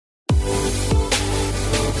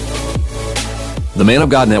The Man of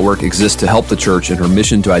God Network exists to help the church in her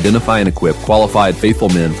mission to identify and equip qualified, faithful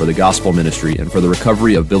men for the gospel ministry and for the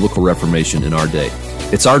recovery of biblical reformation in our day.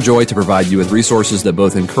 It's our joy to provide you with resources that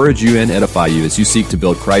both encourage you and edify you as you seek to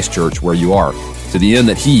build Christ Church where you are, to the end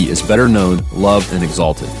that He is better known, loved, and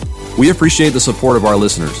exalted. We appreciate the support of our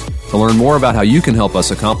listeners. To learn more about how you can help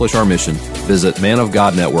us accomplish our mission, visit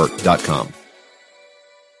manofgodnetwork.com.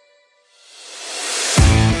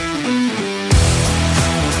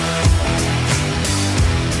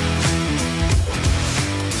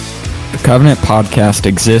 The Covenant Podcast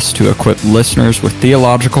exists to equip listeners with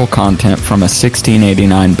theological content from a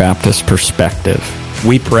 1689 Baptist perspective.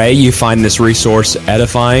 We pray you find this resource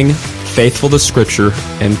edifying, faithful to Scripture,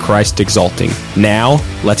 and Christ exalting. Now,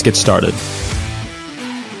 let's get started.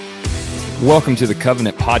 Welcome to the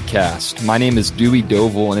Covenant Podcast. My name is Dewey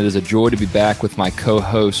Dovel, and it is a joy to be back with my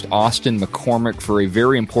co-host, Austin McCormick, for a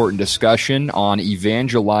very important discussion on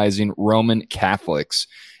evangelizing Roman Catholics.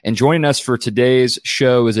 And joining us for today's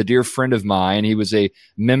show is a dear friend of mine. He was a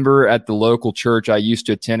member at the local church I used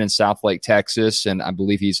to attend in Southlake, Texas, and I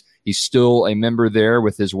believe he's still a member there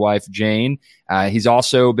with his wife, Jane. He's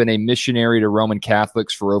also been a missionary to Roman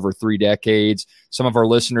Catholics for over 3 decades. Some of our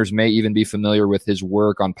listeners may even be familiar with his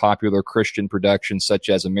work on popular Christian productions such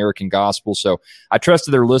as American Gospel. So I trust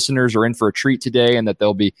that their listeners are in for a treat today and that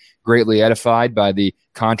they'll be greatly edified by the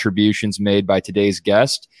contributions made by today's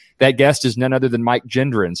guest. That guest is none other than Mike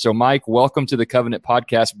Gendron. So, Mike, welcome to the Covenant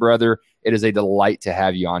Podcast, brother. It is a delight to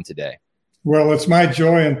have you on today. Well, it's my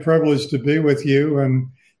joy and privilege to be with you, and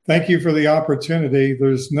thank you for the opportunity.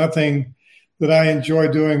 There's nothing that I enjoy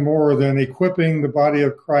doing more than equipping the body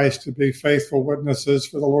of Christ to be faithful witnesses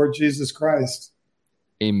for the Lord Jesus Christ.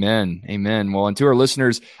 Amen. Amen. Well, and to our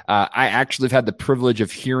listeners, I actually have had the privilege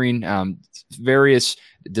of hearing various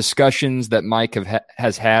discussions that Mike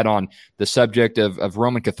has had on the subject of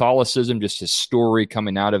Roman Catholicism, just his story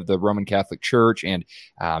coming out of the Roman Catholic Church, and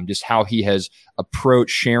just how he has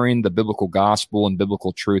approached sharing the biblical gospel and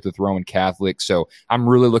biblical truth with Roman Catholics. So I'm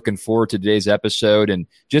really looking forward to today's episode. And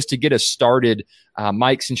just to get us started,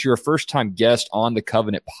 Mike, since you're a first-time guest on the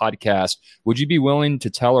Covenant Podcast, would you be willing to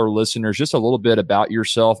tell our listeners just a little bit about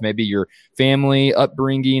yourself, maybe your family,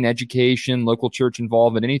 upbringing, education, local church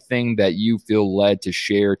involvement, anything that you feel led to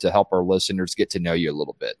share to help our listeners get to know you a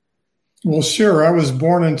little bit? Well, sure. I was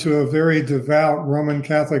born into a very devout Roman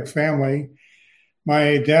Catholic family.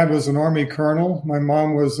 My dad was an Army colonel. My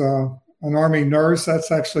mom was an Army nurse.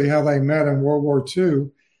 That's actually how they met in World War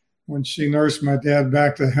II, when she nursed my dad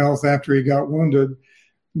back to health after he got wounded.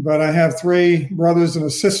 But I have 3 brothers and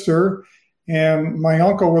a sister, and my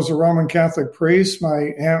uncle was a Roman Catholic priest.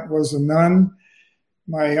 My aunt was a nun.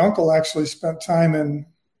 My uncle actually spent time in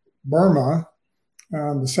Burma,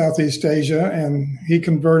 the Southeast Asia, and he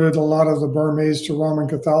converted a lot of the Burmese to Roman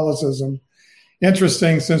Catholicism.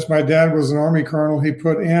 Interesting, since my dad was an Army colonel, he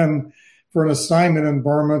put in for an assignment in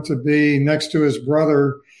Burma to be next to his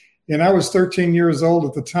brother. And I was 13 years old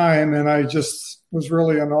at the time, and I just was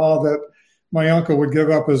really in awe that my uncle would give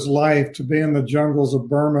up his life to be in the jungles of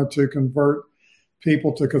Burma to convert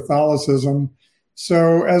people to Catholicism.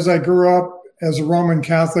 So as I grew up as a Roman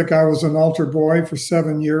Catholic, I was an altar boy for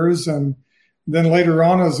 7 years. And then later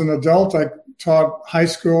on as an adult, I taught high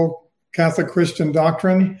school Catholic Christian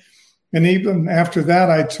doctrine. And even after that,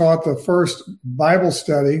 I taught the first Bible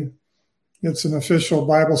study. It's an official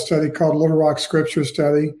Bible study called Little Rock Scripture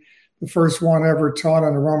Study, the first one ever taught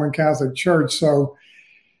in a Roman Catholic church. So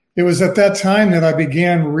it was at that time that I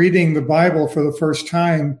began reading the Bible for the first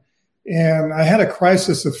time. And I had a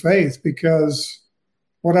crisis of faith because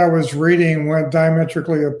what I was reading went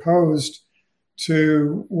diametrically opposed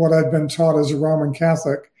to what I'd been taught as a Roman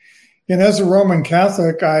Catholic. And as a Roman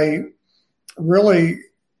Catholic, I really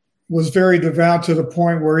was very devout to the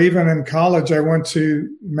point where even in college, I went to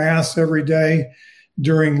Mass every day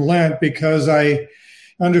during Lent because I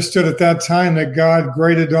understood at that time that God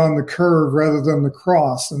graded on the curve rather than the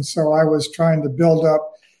cross. And so I was trying to build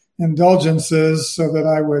up indulgences so that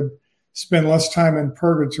I would spend less time in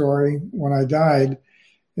purgatory when I died.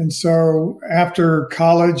 And so after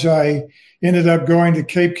college, I ended up going to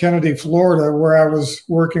Cape Kennedy, Florida, where I was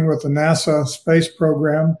working with the NASA space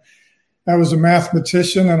program. I was a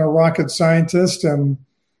mathematician and a rocket scientist. And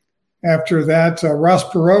after that, Ross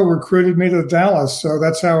Perot recruited me to Dallas. So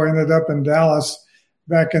that's how I ended up in Dallas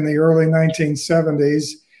back in the early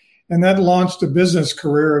 1970s. And that launched a business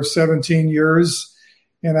career of 17 years.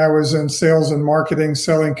 And I was in sales and marketing,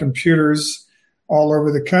 selling computers all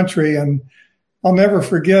over the country. And I'll never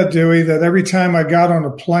forget, Dewey, that every time I got on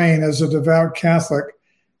a plane as a devout Catholic,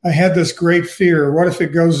 I had this great fear. What if it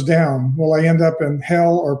goes down? Will I end up in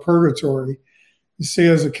hell or purgatory? You see,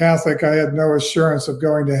 as a Catholic, I had no assurance of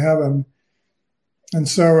going to heaven. And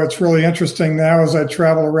so it's really interesting now as I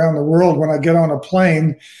travel around the world, when I get on a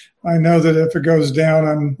plane, I know that if it goes down,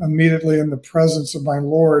 I'm immediately in the presence of my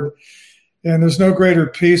Lord. And there's no greater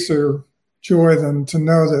peace or joy than to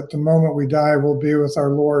know that the moment we die, we'll be with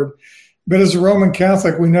our Lord. But as a Roman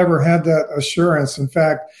Catholic, we never had that assurance. In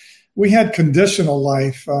fact, we had conditional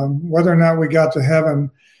life. Whether or not we got to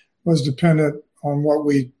heaven was dependent on what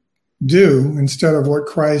we do instead of what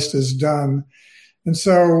Christ has done. And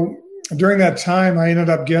so during that time, I ended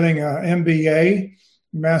up getting an MBA,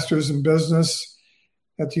 Master's in Business,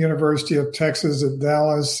 at the University of Texas at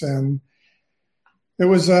Dallas. And it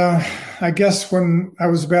was, I guess, when I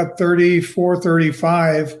was about 34,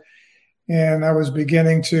 35, and I was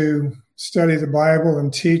beginning to study the Bible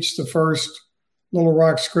and teach the first Little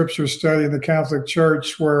Rock Scripture study in the Catholic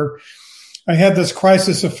Church, where I had this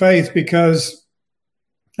crisis of faith because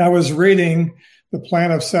I was reading the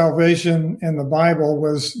plan of salvation in the Bible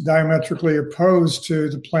was diametrically opposed to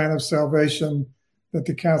the plan of salvation that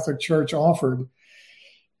the Catholic Church offered.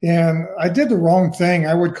 And I did the wrong thing.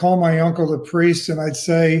 I would call my uncle the priest and I'd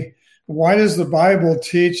say, why does the Bible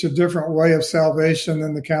teach a different way of salvation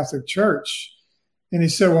than the Catholic Church? And he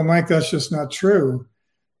said, well, Mike, that's just not true.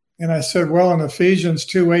 And I said, well, in Ephesians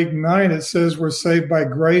 2:8-9, it says we're saved by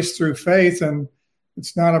grace through faith, and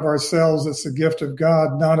it's not of ourselves, it's the gift of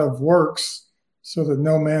God, not of works, so that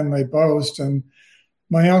no man may boast. And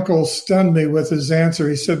my uncle stunned me with his answer.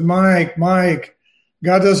 He said, Mike,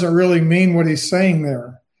 God doesn't really mean what he's saying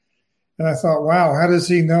there. And I thought, wow, how does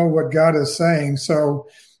he know what God is saying? So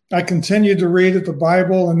I continued to read the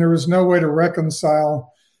Bible, and there was no way to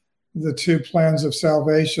reconcile the two plans of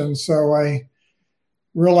salvation. So I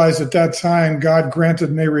realized at that time God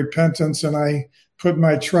granted me repentance, and I put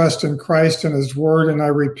my trust in Christ and his word, and I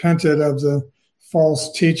repented of the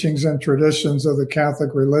false teachings and traditions of the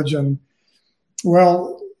Catholic religion.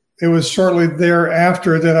 Well, it was shortly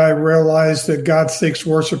thereafter that I realized that God seeks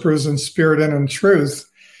worshipers in spirit and in truth.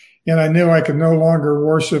 And I knew I could no longer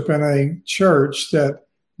worship in a church that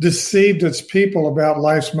deceived its people about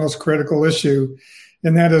life's most critical issue,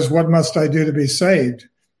 and that is, what must I do to be saved?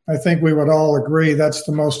 I think we would all agree that's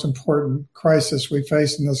the most important crisis we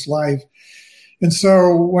face in this life. And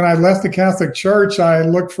so when I left the Catholic Church, I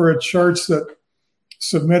looked for a church that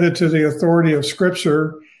submitted to the authority of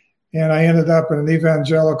Scripture, and I ended up in an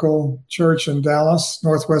evangelical church in Dallas,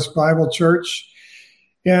 Northwest Bible Church.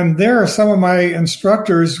 And there, some of my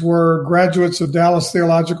instructors were graduates of Dallas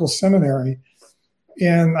Theological Seminary.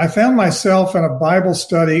 And I found myself in a Bible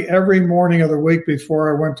study every morning of the week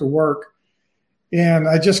before I went to work. And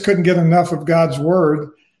I just couldn't get enough of God's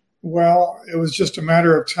word. Well, it was just a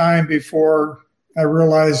matter of time before I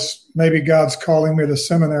realized maybe God's calling me to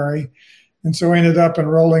seminary. And so I ended up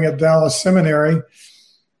enrolling at Dallas Seminary.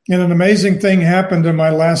 And an amazing thing happened in my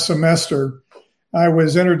last semester. I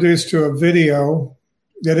was introduced to a video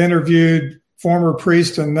that interviewed former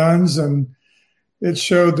priests and nuns, and it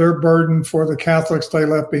showed their burden for the Catholics they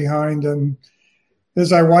left behind. And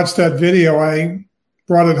as I watched that video, I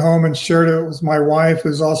brought it home and shared it with my wife,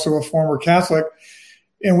 who's also a former Catholic.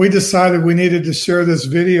 And we decided we needed to share this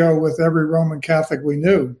video with every Roman Catholic we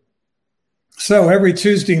knew. So every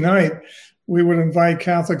Tuesday night, we would invite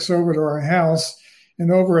Catholics over to our house.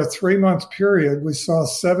 And over a 3-month period, we saw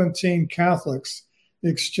 17 Catholics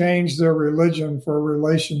exchange their religion for a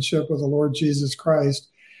relationship with the Lord Jesus Christ.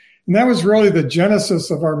 And that was really the genesis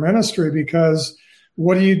of our ministry, because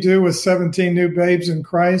what do you do with 17 new babes in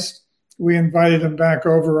Christ? We invited them back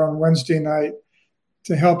over on Wednesday night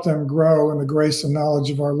to help them grow in the grace and knowledge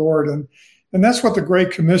of our Lord. And that's what the Great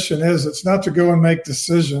Commission is. It's not to go and make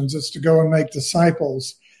decisions. It's to go and make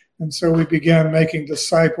disciples. And so we began making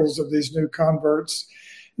disciples of these new converts.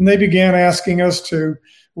 And they began asking us to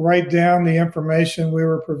write down the information we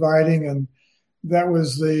were providing. And that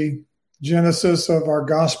was the genesis of our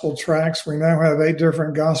gospel tracts. We now have 8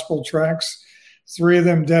 different gospel tracts, 3 of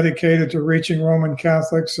them dedicated to reaching Roman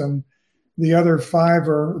Catholics, and the other 5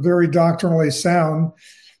 are very doctrinally sound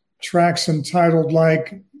tracts entitled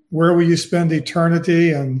like, Where Will You Spend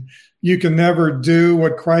Eternity? And You Can Never Do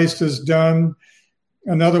What Christ Has Done.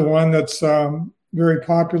 Another one that's very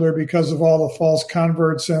popular because of all the false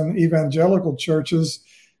converts in evangelical churches.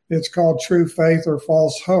 It's called True Faith or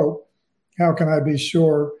False Hope. How Can I Be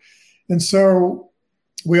Sure? And so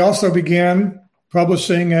we also began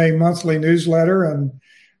publishing a monthly newsletter, and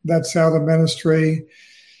that's how the ministry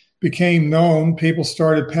became known. People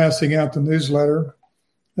started passing out the newsletter.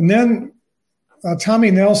 And then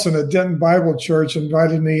Tommy Nelson at Denton Bible Church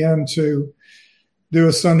invited me in to do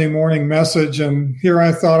a Sunday morning message. And here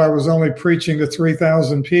I thought I was only preaching to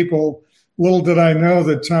 3,000 people little did I know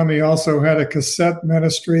that Tommy also had a cassette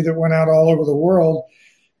ministry that went out all over the world.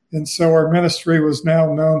 And so our ministry was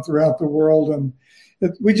now known throughout the world. And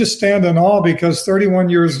we just stand in awe because 31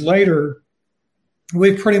 years later,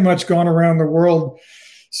 we've pretty much gone around the world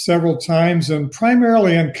several times, and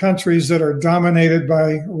primarily in countries that are dominated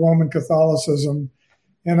by Roman Catholicism.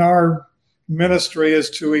 And our ministry is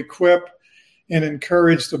to equip and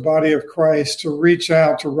encourage the body of Christ to reach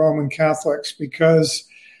out to Roman Catholics because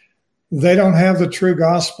they don't have the true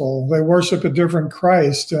gospel. They worship a different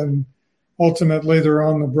Christ, and ultimately they're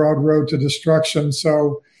on the broad road to destruction.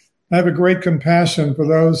 So I have a great compassion for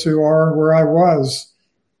those who are where I was,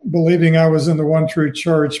 believing I was in the one true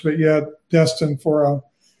church, but yet destined for a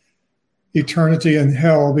eternity in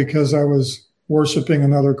hell because I was worshiping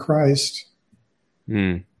another Christ.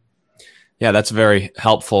 Yeah, that's very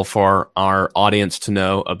helpful for our audience to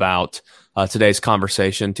know about today's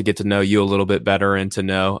conversation, to get to know you a little bit better and to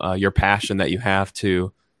know your passion that you have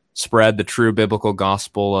to spread the true biblical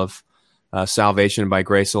gospel of salvation by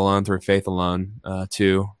grace alone through faith alone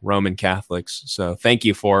to Roman Catholics. So thank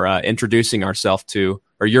you for introducing yourself to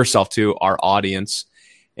our audience.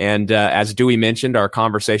 And as Dewey mentioned, our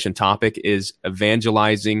conversation topic is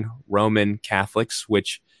evangelizing Roman Catholics,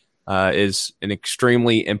 which is an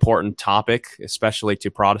extremely important topic, especially to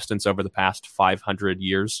Protestants over the past 500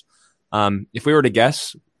 years. If we were to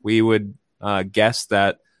guess, we would guess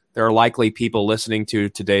that there are likely people listening to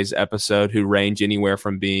today's episode who range anywhere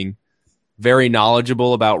from being very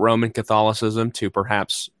knowledgeable about Roman Catholicism to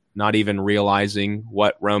perhaps not even realizing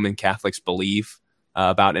what Roman Catholics believe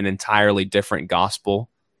about an entirely different gospel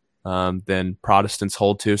than Protestants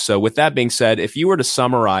hold to. So with that being said, if you were to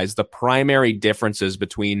summarize the primary differences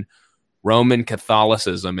between Roman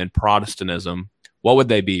Catholicism and Protestantism, what would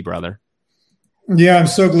they be, brother? Yeah, I'm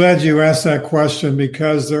so glad you asked that question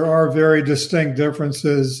because there are very distinct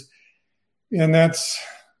differences. And that's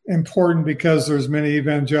important because there's many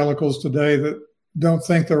evangelicals today that don't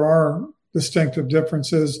think there are distinctive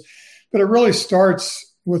differences. But it really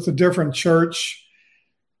starts with a different church.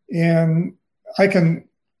 And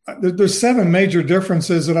there's 7 major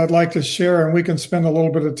differences that I'd like to share, and we can spend a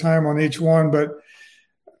little bit of time on each one. But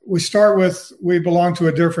we start with, we belong to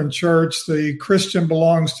a different church. The Christian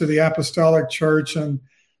belongs to the Apostolic Church, and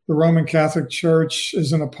the Roman Catholic Church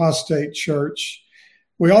is an apostate church.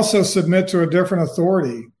 We also submit to a different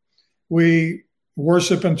authority. We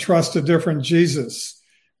worship and trust a different Jesus.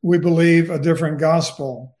 We believe a different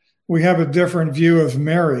gospel. We have a different view of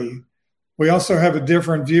Mary. We also have a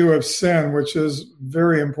different view of sin, which is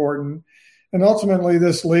very important. And ultimately,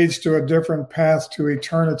 this leads to a different path to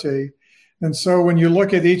eternity. And so when you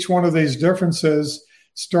look at each one of these differences,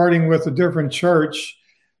 starting with a different church,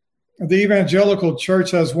 the evangelical church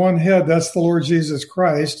has one head, that's the Lord Jesus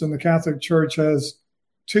Christ, and the Catholic Church has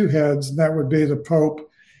 2 heads, and that would be the Pope,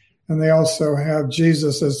 and they also have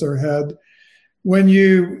Jesus as their head. When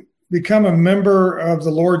you become a member of the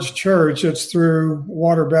Lord's Church, it's through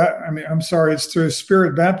it's through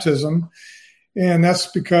Spirit baptism. And that's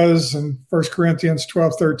because in 1 Corinthians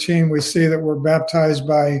 12:13, we see that we're baptized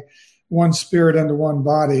by one Spirit into one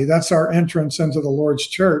body. That's our entrance into the Lord's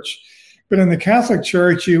Church. But in the Catholic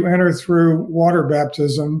Church, you enter through water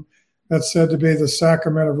baptism. That's said to be the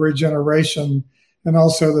sacrament of regeneration and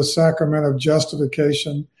also the sacrament of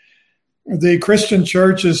justification. The Christian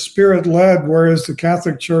Church is Spirit-led, whereas the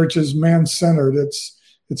Catholic Church is man-centered.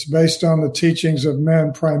 It's based on the teachings of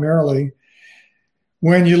men primarily.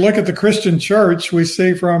 When you look at the Christian Church, we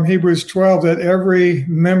see from Hebrews 12 that every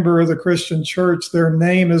member of the Christian Church, their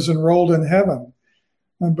name is enrolled in heaven.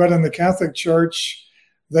 But in the Catholic Church,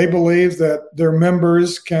 they believe that their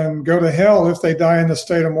members can go to hell if they die in the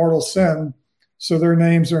state of mortal sin, so their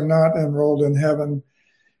names are not enrolled in heaven.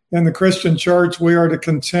 In the Christian Church, we are to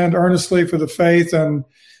contend earnestly for the faith, and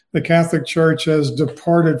the Catholic Church has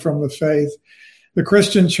departed from the faith. The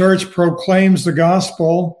Christian Church proclaims the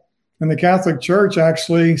gospel, and the Catholic Church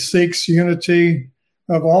actually seeks unity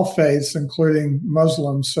of all faiths, including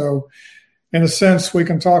Muslims. So in a sense, we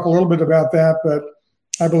can talk a little bit about that, but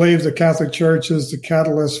I believe the Catholic Church is the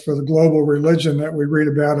catalyst for the global religion that we read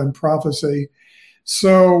about in prophecy.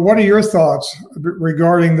 So what are your thoughts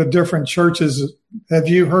regarding the different churches? Have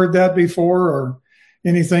you heard that before, or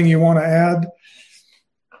anything you want to add?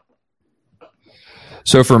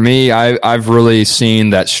 So for me, I've really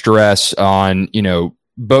seen that stress on,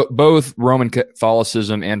 both Roman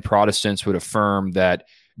Catholicism and Protestants would affirm that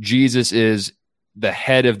Jesus is the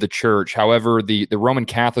head of the church. However, the Roman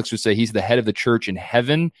Catholics would say he's the head of the church in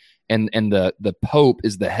heaven and the Pope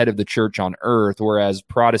is the head of the church on earth, whereas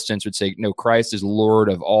Protestants would say, no, Christ is Lord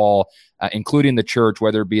of all, including the church,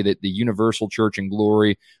 whether it be the universal church in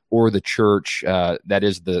glory or the church that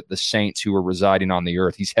is the saints who are residing on the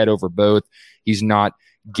earth. He's head over both. He's not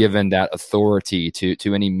given that authority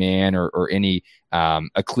to any man or any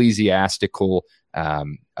ecclesiastical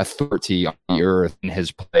authority on the earth in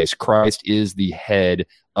his place. Christ is the head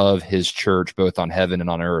of his church, both on heaven and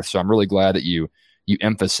on earth. So I'm really glad that you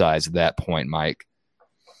emphasize that point, Mike.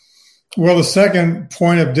 Well, the second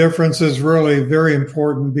point of difference is really very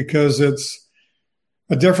important because it's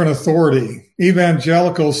a different authority.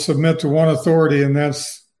 Evangelicals submit to one authority, and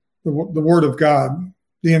that's the Word of God,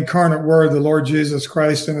 the incarnate Word, the Lord Jesus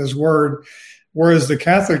Christ and his Word, whereas the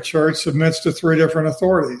Catholic Church submits to three different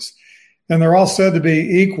authorities. And they're all said to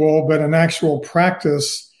be equal, but in actual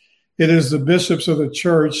practice, it is the bishops of the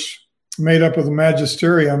church made up of the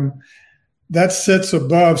magisterium that sits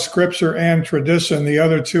above Scripture and tradition, the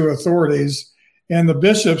other two authorities. And the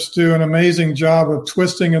bishops do an amazing job of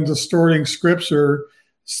twisting and distorting Scripture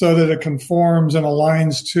so that it conforms and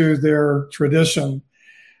aligns to their tradition.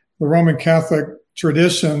 The Roman Catholic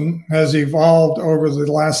tradition has evolved over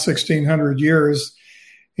the last 1,600 years.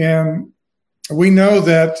 And we know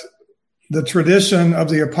that the tradition of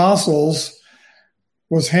the apostles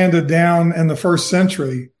was handed down in the first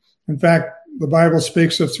century. In fact, the Bible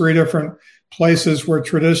speaks of three different places where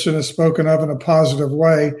tradition is spoken of in a positive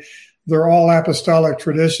way. They're all apostolic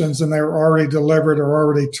traditions, and they were already delivered or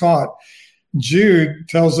already taught. Jude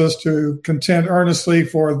tells us to contend earnestly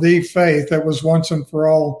for the faith that was once and for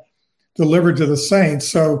all delivered to the saints.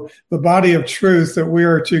 So the body of truth that we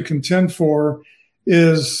are to contend for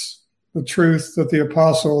is the truth that the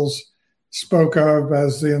apostles spoke of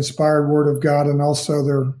as the inspired word of God and also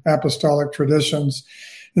their apostolic traditions.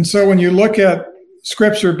 And so when you look at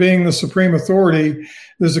Scripture being the supreme authority,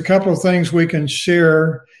 there's a couple of things we can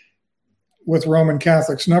share with Roman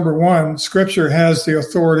Catholics. Number one, Scripture has the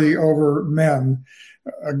authority over men.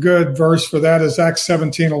 A good verse for that is Acts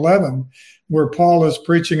 17:11, where Paul is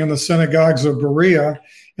preaching in the synagogues of Berea.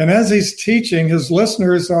 And as he's teaching, his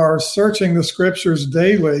listeners are searching the Scriptures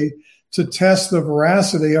daily to test the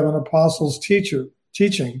veracity of an apostle's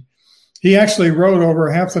teaching. He actually wrote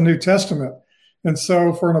over half the New Testament. And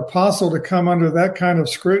so for an apostle to come under that kind of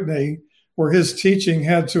scrutiny, where his teaching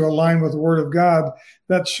had to align with the Word of God,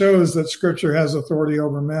 that shows that Scripture has authority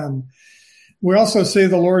over men. We also see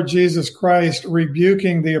the Lord Jesus Christ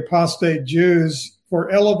rebuking the apostate Jews for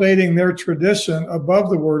elevating their tradition above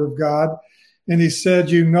the Word of God. And he said,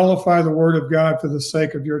 you nullify the Word of God for the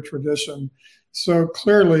sake of your tradition. So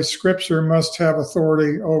clearly, Scripture must have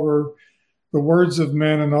authority over the words of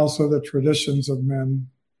men and also the traditions of men.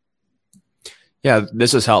 Yeah,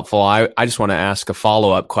 this is helpful. I just want to ask a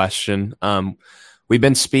follow-up question. We've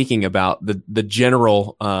been speaking about the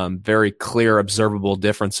general, very clear, observable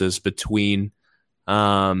differences between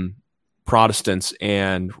Protestants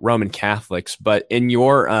and Roman Catholics. But in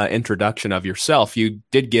your introduction of yourself, you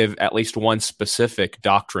did give at least one specific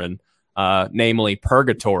doctrine, namely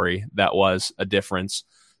purgatory, that was a difference.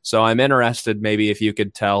 So I'm interested maybe if you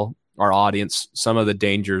could tell our audience some of the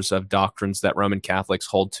dangers of doctrines that Roman Catholics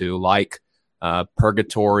hold to, like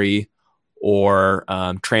purgatory or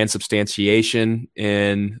transubstantiation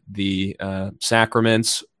in the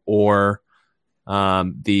sacraments, or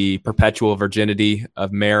the perpetual virginity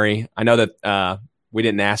of Mary. I know that we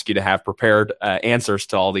didn't ask you to have prepared answers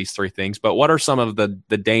to all these three things, but what are some of the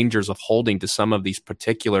dangers of holding to some of these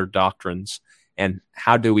particular doctrines, and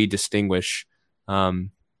how do we distinguish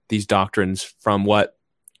these doctrines from what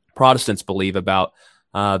Protestants believe about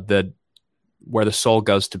where the soul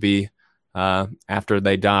goes to be after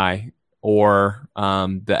they die, or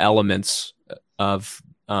the elements of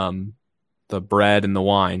the bread and the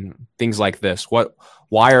wine, things like this?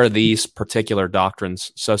 Why are these particular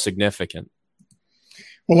doctrines so significant?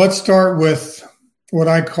 Well, let's start with what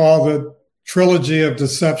I call the trilogy of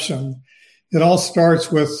deception. It all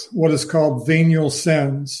starts with what is called venial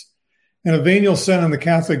sins. And a venial sin in the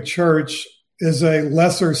Catholic Church is a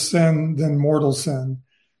lesser sin than mortal sin.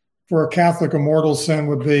 For a Catholic, a mortal sin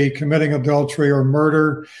would be committing adultery or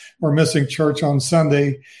murder or missing church on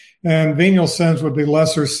Sunday. And venial sins would be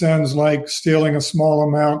lesser sins like stealing a small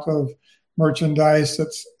amount of merchandise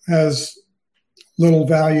that has little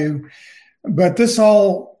value. But this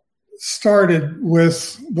all started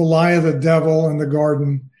with the lie of the devil in the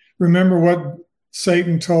garden. Remember what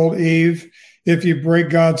Satan told Eve? If you break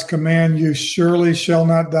God's command, you surely shall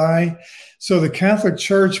not die. So the Catholic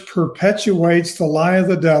Church perpetuates the lie of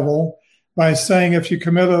the devil by saying, if you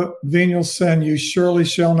commit a venial sin, you surely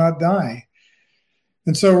shall not die.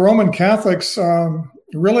 And so Roman Catholics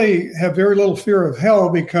really have very little fear of hell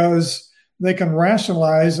because they can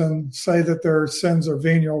rationalize and say that their sins are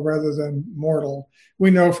venial rather than mortal. We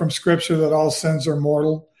know from Scripture that all sins are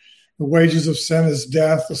mortal. The wages of sin is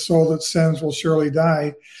death. The soul that sins will surely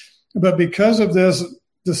die. But because of this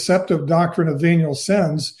deceptive doctrine of venial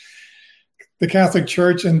sins, the Catholic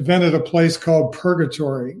Church invented a place called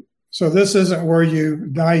purgatory. So this isn't where you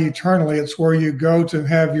die eternally. It's where you go to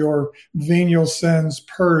have your venial sins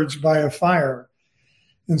purged by a fire.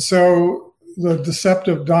 And so the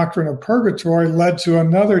deceptive doctrine of purgatory led to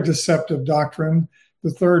another deceptive doctrine,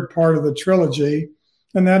 the third part of the trilogy,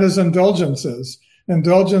 and that is indulgences.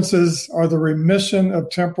 Indulgences are the remission of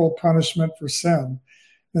temporal punishment for sin.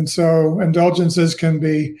 And so indulgences can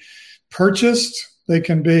be purchased. They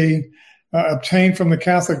can be obtained from the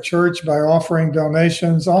Catholic Church by offering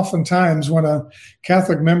donations. Oftentimes, when a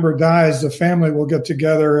Catholic member dies, the family will get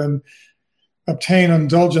together and obtain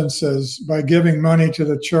indulgences by giving money to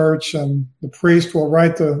the church, and the priest will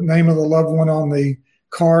write the name of the loved one on the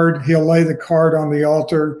card. He'll lay the card on the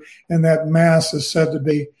altar, and that Mass is said to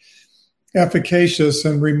be efficacious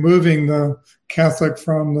in removing the Catholic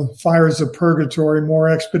from the fires of purgatory more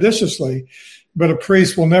expeditiously. But a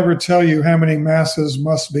priest will never tell you how many Masses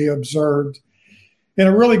must be observed. And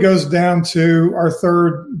it really goes down to our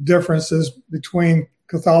third differences between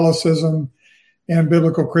Catholicism and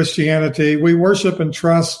biblical Christianity. We worship and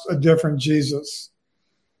trust a different Jesus.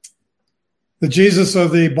 The Jesus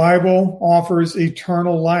of the Bible offers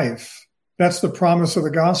eternal life. That's the promise of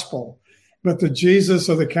the gospel. But the Jesus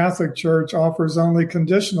of the Catholic Church offers only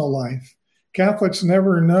conditional life. Catholics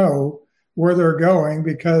never know where they're going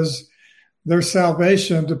because their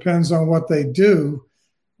salvation depends on what they do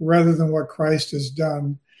rather than what Christ has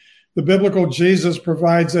done. The biblical Jesus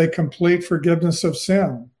provides a complete forgiveness of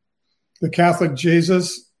sin. The Catholic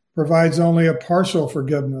Jesus provides only a partial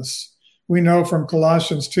forgiveness. We know from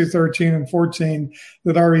Colossians 2:13 and 14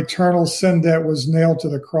 that our eternal sin debt was nailed to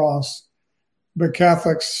the cross. But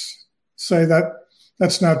Catholics say that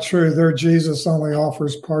that's not true. Their Jesus only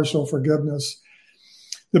offers partial forgiveness.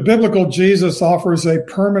 The biblical Jesus offers a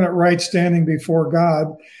permanent right standing before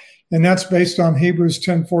God, and that's based on Hebrews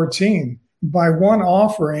 10:14. By one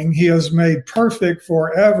offering, he has made perfect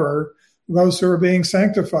forever those who are being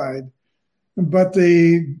sanctified. But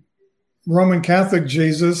the Roman Catholic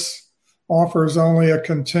Jesus offers only a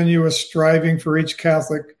continuous striving for each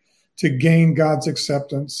Catholic to gain God's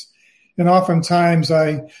acceptance. And oftentimes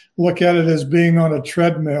I look at it as being on a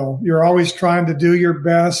treadmill. You're always trying to do your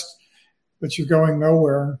best, but you're going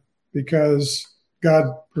nowhere because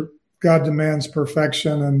God demands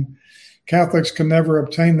perfection, and Catholics can never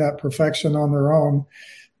obtain that perfection on their own.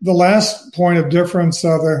 The last point of difference,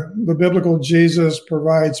 the biblical Jesus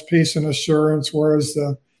provides peace and assurance, whereas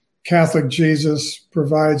the Catholic Jesus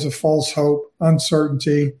provides a false hope,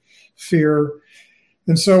 uncertainty, fear.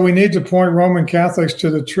 And so we need to point Roman Catholics to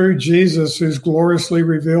the true Jesus who's gloriously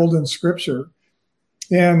revealed in Scripture.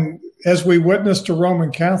 And as we witness to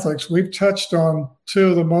Roman Catholics, we've touched on two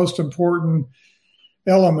of the most important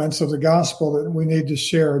elements of the gospel that we need to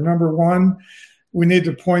share. Number one, we need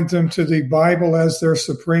to point them to the Bible as their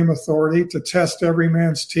supreme authority, to test every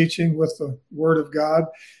man's teaching with the Word of God.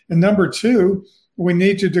 And number two, we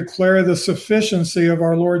need to declare the sufficiency of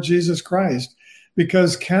our Lord Jesus Christ,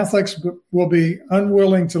 because Catholics will be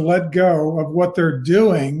unwilling to let go of what they're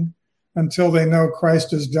doing until they know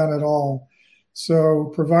Christ has done it all.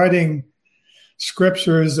 So providing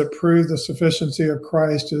scriptures that prove the sufficiency of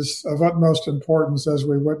Christ is of utmost importance as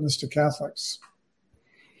we witness to Catholics.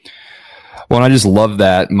 Well, and I just love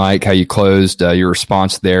that, Mike, how you closed your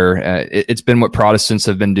response there. It's been what Protestants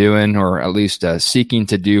have been doing, or at least seeking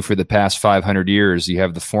to do for the past 500 years. You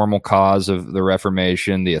have the formal cause of the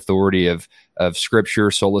Reformation, the authority of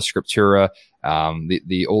Scripture, sola scriptura,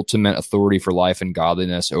 the ultimate authority for life and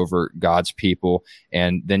godliness over God's people.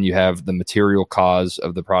 And then you have the material cause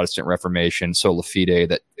of the Protestant Reformation, sola fide,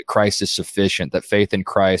 that Christ is sufficient, that faith in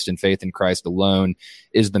Christ and faith in Christ alone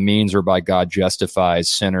is the means whereby God justifies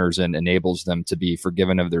sinners and enables them to be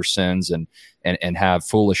forgiven of their sins and have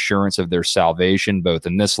full assurance of their salvation, both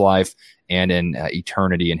in this life and in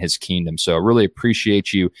eternity in his kingdom. So I really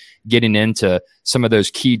appreciate you getting into some of those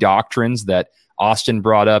key doctrines that Austin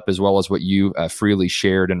brought up, as well as what you freely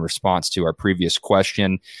shared in response to our previous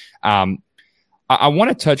question. I want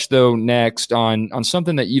to touch, though, next on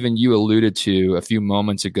something that even you alluded to a few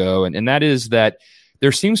moments ago, and that is that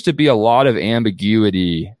there seems to be a lot of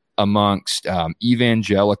ambiguity amongst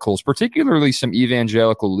evangelicals, particularly some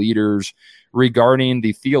evangelical leaders, regarding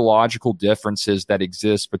the theological differences that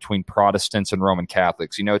exist between Protestants and Roman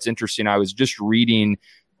Catholics. You know, it's interesting. I was just reading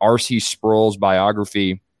R.C. Sproul's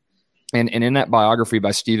biography And in that biography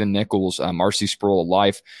by Stephen Nichols, R.C. Sproul,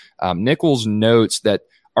 Life, Nichols notes that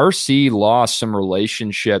R.C. lost some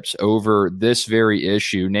relationships over this very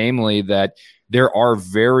issue, namely that there are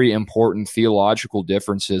very important theological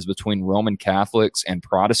differences between Roman Catholics and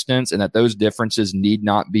Protestants, and that those differences need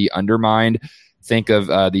not be undermined. Think of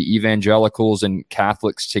the Evangelicals and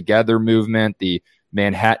Catholics Together movement, the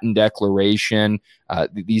Manhattan Declaration,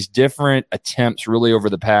 these different attempts really over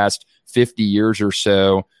the past 50 years or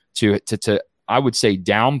so to I would say,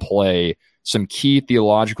 downplay some key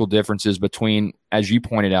theological differences between, as you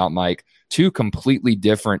pointed out, Mike, two completely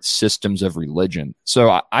different systems of religion.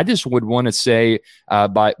 So I just would want to say,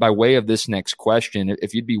 by way of this next question,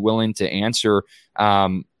 if you'd be willing to answer,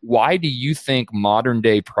 why do you think modern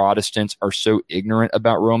day Protestants are so ignorant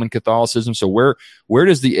about Roman Catholicism? So where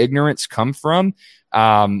does the ignorance come from?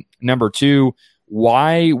 Number two,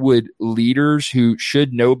 why would leaders who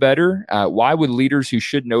should know better, about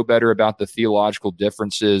the theological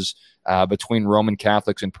differences between Roman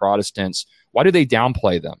Catholics and Protestants, why do they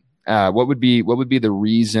downplay them? What would be the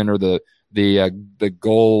reason or the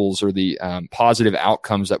goals or the positive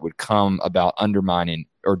outcomes that would come about undermining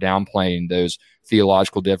or downplaying those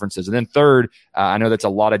theological differences? And then third, I know that's a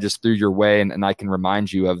lot I just threw your way, and I can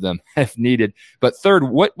remind you of them if needed. But third,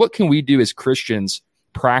 what can we do as Christians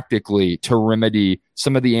practically to remedy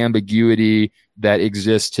some of the ambiguity that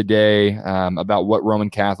exists today about what Roman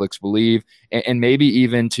Catholics believe, and maybe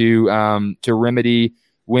even to remedy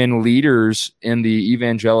when leaders in the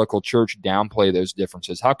evangelical church downplay those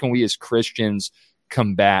differences? How can we as Christians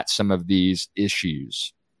combat some of these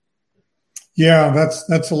issues? Yeah,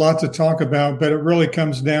 that's a lot to talk about, but it really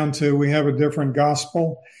comes down to we have a different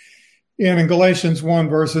gospel. And in Galatians 1,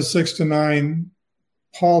 verses 6-9,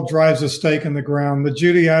 Paul drives a stake in the ground. The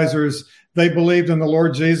Judaizers, they believed in the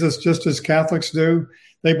Lord Jesus just as Catholics do.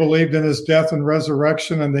 They believed in his death and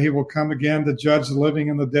resurrection, and that he will come again to judge the living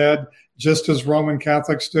and the dead, just as Roman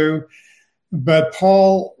Catholics do. But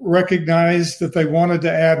Paul recognized that they wanted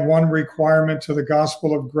to add one requirement to the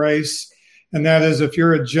gospel of grace, and that is, if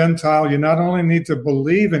you're a Gentile, you not only need to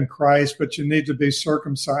believe in Christ, but you need to be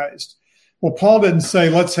circumcised. Well, Paul didn't say,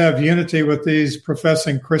 let's have unity with these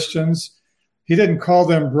professing Christians. He didn't call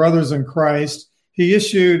them brothers in Christ. He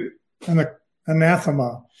issued an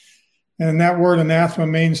anathema. And that word anathema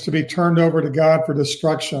means to be turned over to God for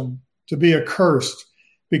destruction, to be accursed,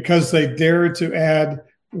 because they dared to add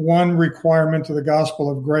one requirement to the gospel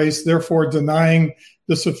of grace, therefore denying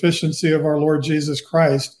the sufficiency of our Lord Jesus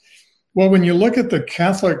Christ. Well, when you look at the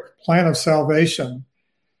Catholic plan of salvation,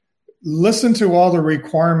 listen to all the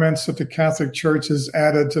requirements that the Catholic Church has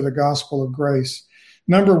added to the gospel of grace.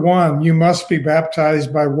 Number one, you must be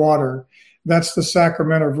baptized by water. That's the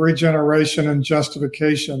sacrament of regeneration and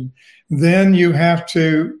justification. Then you have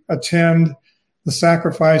to attend the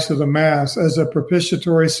sacrifice of the Mass as a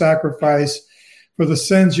propitiatory sacrifice for the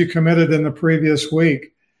sins you committed in the previous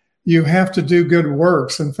week. You have to do good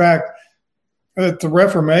works. In fact, at the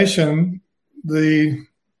Reformation, the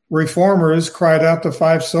Reformers cried out the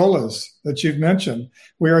five solas that you've mentioned.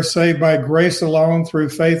 We are saved by grace alone, through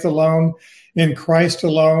faith alone, in Christ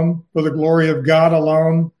alone, for the glory of God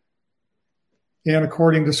alone, and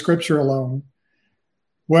according to Scripture alone.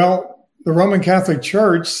 Well, the Roman Catholic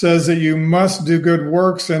Church says that you must do good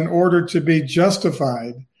works in order to be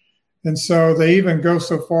justified. And so they even go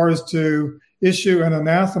so far as to issue an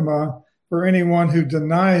anathema for anyone who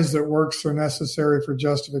denies that works are necessary for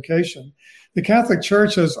justification. The Catholic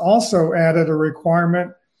Church has also added a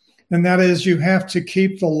requirement, and that is you have to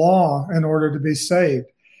keep the law in order to be saved.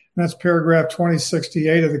 And that's paragraph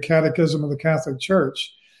 2068 of the Catechism of the Catholic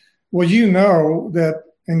Church. Well, you know that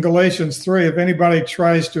in Galatians 3, if anybody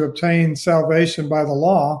tries to obtain salvation by the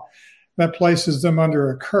law, that places them under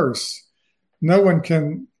a curse. No one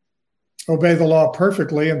can obey the law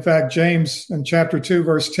perfectly. In fact, James in chapter 2,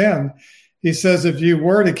 verse 10, he says, if you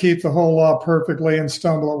were to keep the whole law perfectly and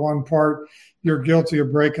stumble at one part, you're guilty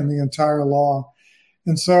of breaking the entire law.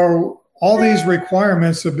 And so all these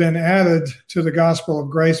requirements have been added to the gospel of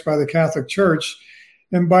grace by the Catholic Church.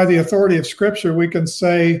 And by the authority of Scripture, we can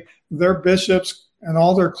say their bishops and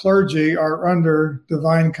all their clergy are under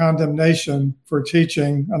divine condemnation for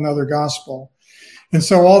teaching another gospel. And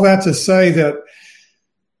so all that to say that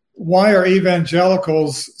why are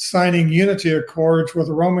evangelicals signing unity accords with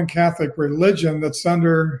a Roman Catholic religion that's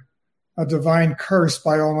under a divine curse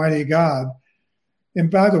by Almighty God?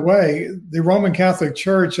 And by the way, the Roman Catholic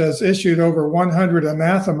Church has issued over 100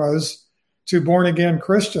 anathemas to born-again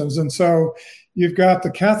Christians. And so you've got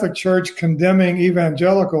the Catholic Church condemning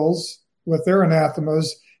evangelicals with their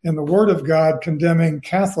anathemas, and the Word of God condemning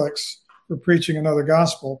Catholics for preaching another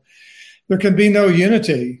gospel. There can be no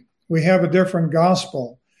unity We have a different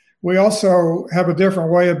gospel. We also have a different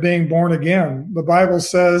way of being born again. The Bible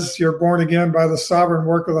says you're born again by the sovereign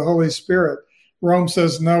work of the Holy Spirit. Rome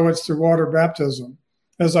says, no, it's through water baptism.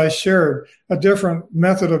 As I shared, a different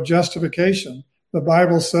method of justification. The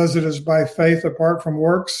Bible says it is by faith apart from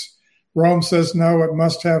works. Rome says, no, it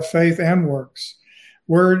must have faith and works.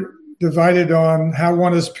 We're divided on how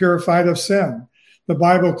one is purified of sin. The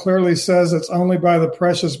Bible clearly says it's only by the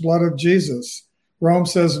precious blood of Jesus. Rome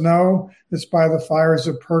says, no, it's by the fires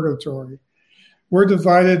of purgatory. We're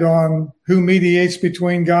divided on who mediates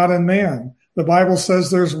between God and man. The Bible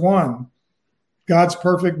says there's one, God's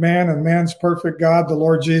perfect man and man's perfect God, the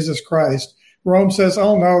Lord Jesus Christ. Rome says,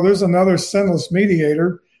 oh no, there's another sinless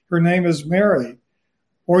mediator. Her name is Mary.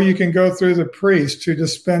 Or you can go through the priest to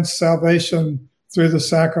dispense salvation through the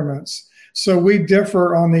sacraments. So we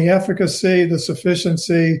differ on the efficacy, the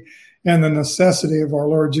sufficiency, and the necessity of our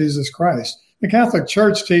Lord Jesus Christ. The Catholic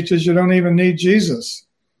Church teaches you don't even need Jesus.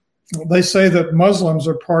 They say that Muslims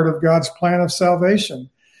are part of God's plan of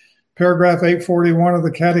salvation. Paragraph 841 of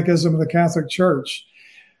the Catechism of the Catholic Church.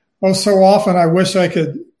 Oh, so often I wish I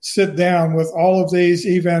could sit down with all of these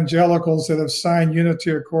evangelicals that have signed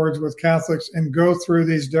unity accords with Catholics and go through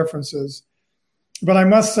these differences. But I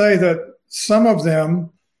must say that some of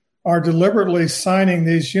them are deliberately signing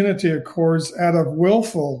these unity accords out of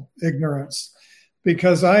willful ignorance,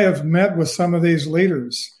 because I have met with some of these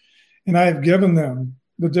leaders and I have given them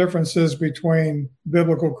the differences between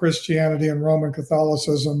biblical Christianity and Roman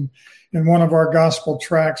Catholicism in one of our gospel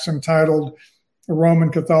tracts entitled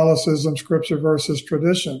Roman Catholicism, Scripture versus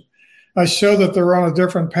Tradition. I show that they're on a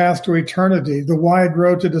different path to eternity, the wide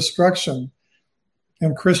road to destruction,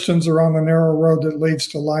 and Christians are on the narrow road that leads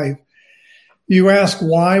to life. You ask,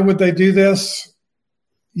 why would they do this?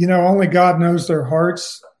 You know, only God knows their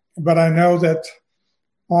hearts, but I know that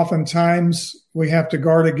oftentimes we have to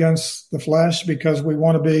guard against the flesh because we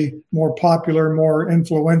want to be more popular, more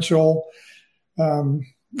influential.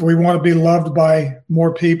 We want to be loved by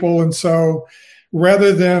more people. And so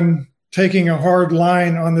rather than taking a hard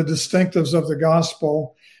line on the distinctives of the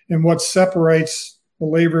gospel and what separates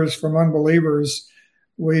believers from unbelievers,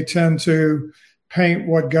 we tend to paint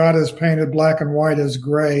what God has painted black and white as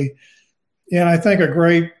gray. And I think a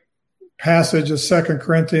great passage is 2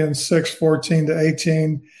 Corinthians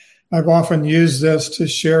 6:14-18. I've often used this to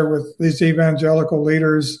share with these evangelical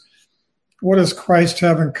leaders. What does Christ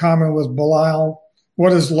have in common with Belial?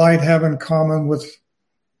 What does light have in common with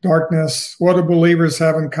darkness? What do believers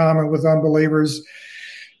have in common with unbelievers?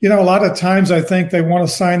 You know, a lot of times I think they want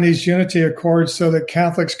to sign these unity accords so that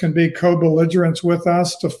Catholics can be co-belligerents with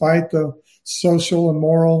us to fight the social and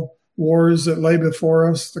moral wars that lay before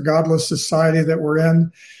us, the godless society that we're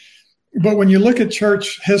in. But when you look at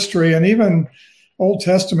church history and even Old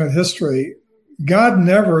Testament history, God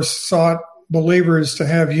never sought believers to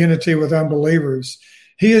have unity with unbelievers.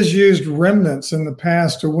 He has used remnants in the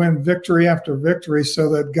past to win victory after victory so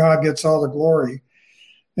that God gets all the glory.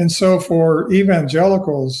 And so for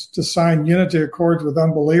evangelicals to sign unity accords with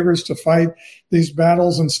unbelievers to fight these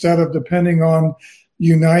battles instead of depending on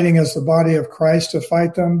uniting as the body of Christ to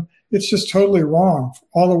fight them, it's just totally wrong.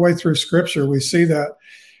 All the way through Scripture, we see that.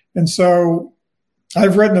 And so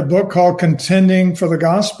I've written a book called Contending for the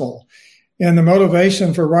Gospel. And the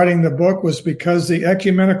motivation for writing the book was because the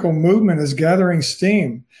ecumenical movement is gathering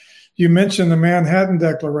steam. You mentioned the Manhattan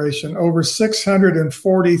Declaration. Over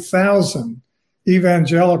 640,000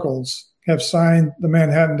 evangelicals have signed the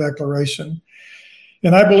Manhattan Declaration.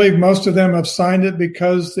 And I believe most of them have signed it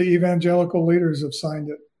because the evangelical leaders have signed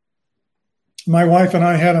it. My wife and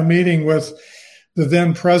I had a meeting with the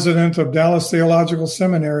then president of Dallas Theological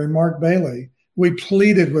Seminary, Mark Bailey. We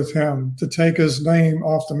pleaded with him to take his name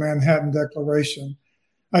off the Manhattan Declaration.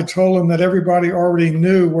 I told him that everybody already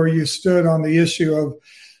knew where you stood on the issue of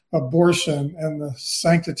abortion and the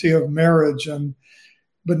sanctity of marriage.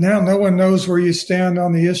 But now no one knows where you stand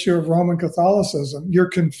on the issue of Roman Catholicism. You're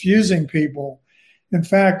confusing people. In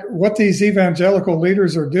fact, what these evangelical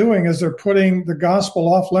leaders are doing is they're putting the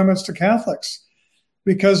gospel off limits to Catholics,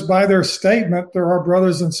 because by their statement, there are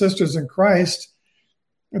brothers and sisters in Christ.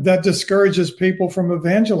 That discourages people from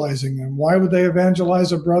evangelizing them. Why would they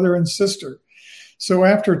evangelize a brother and sister? So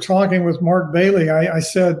after talking with Mark Bailey, I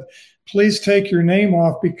said, please take your name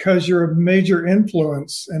off because you're a major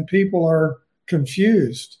influence and people are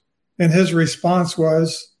confused. And his response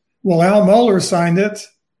was, well, Al Mohler signed it.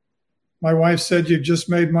 My wife said, you just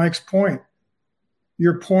made Mike's point.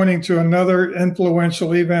 You're pointing to another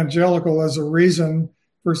influential evangelical as a reason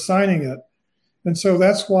for signing it. And so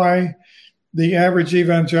that's why the average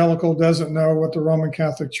evangelical doesn't know what the Roman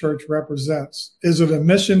Catholic Church represents. Is it a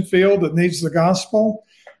mission field that needs the gospel?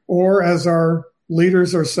 Or as our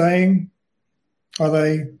leaders are saying, are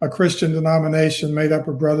they a Christian denomination made up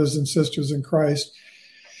of brothers and sisters in Christ?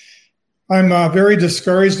 I'm very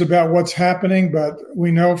discouraged about what's happening, but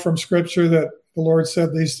we know from Scripture that the Lord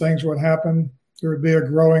said these things would happen. There would be a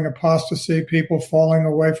growing apostasy, people falling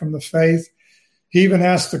away from the faith. He even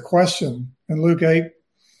asked the question in Luke 8,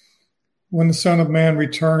 when the Son of Man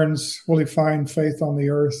returns, will he find faith on the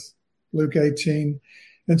earth? Luke 18.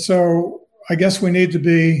 And so I guess we need to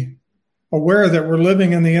be aware that we're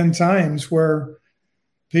living in the end times where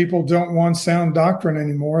people don't want sound doctrine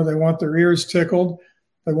anymore. They want their ears tickled.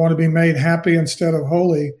 They want to be made happy instead of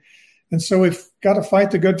holy. And so we've got to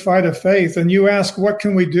fight the good fight of faith. And you ask, what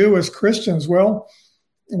can we do as Christians? Well,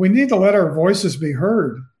 we need to let our voices be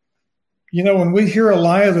heard. You know, when we hear a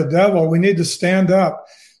lie of the devil, we need to stand up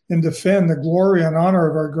and defend the glory and honor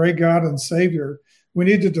of our great God and Savior. We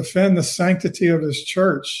need to defend the sanctity of his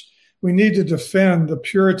church. We need to defend the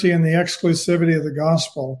purity and the exclusivity of the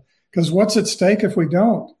gospel. Because what's at stake if we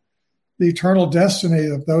don't? The eternal destiny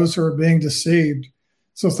of those who are being deceived.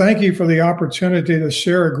 So thank you for the opportunity to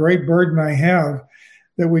share a great burden I have,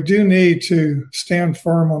 that we do need to stand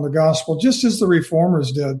firm on the gospel, just as the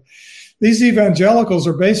reformers did. These evangelicals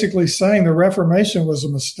are basically saying the Reformation was a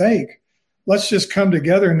mistake. Let's just come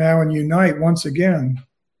together now and unite once again.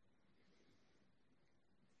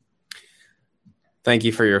 Thank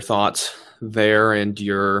you for your thoughts there and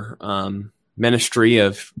your ministry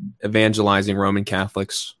of evangelizing Roman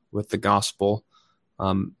Catholics with the gospel.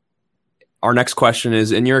 Our next question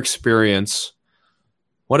is, in your experience,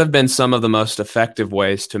 what have been some of the most effective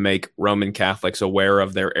ways to make Roman Catholics aware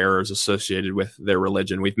of their errors associated with their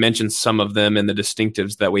religion? We've mentioned some of them and the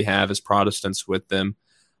distinctives that we have as Protestants with them.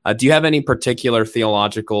 Do you have any particular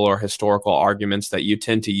theological or historical arguments that you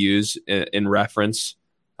tend to use in reference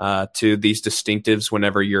to these distinctives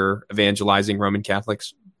whenever you're evangelizing Roman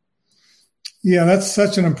Catholics? Yeah, that's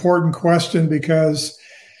such an important question, because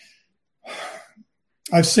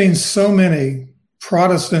I've seen so many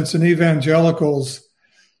Protestants and evangelicals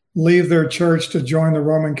leave their church to join the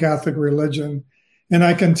Roman Catholic religion. And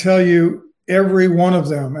I can tell you every one of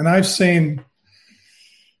them, and I've seen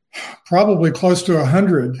probably close to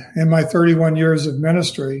 100 in my 31 years of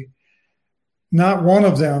ministry, not one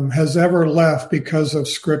of them has ever left because of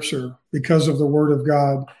Scripture, because of the Word of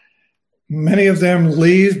God. Many of them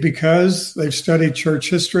leave because they've studied church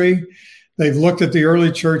history. They've looked at the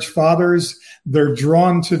early church fathers. They're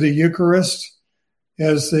drawn to the Eucharist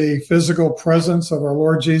as the physical presence of our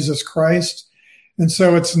Lord Jesus Christ. And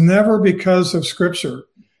so it's never because of Scripture.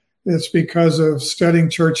 It's because of studying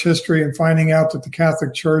church history and finding out that the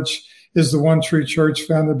Catholic Church is the one true church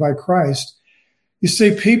founded by Christ. You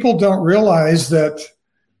see, people don't realize that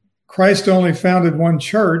Christ only founded one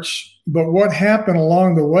church, but what happened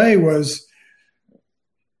along the way was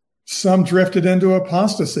some drifted into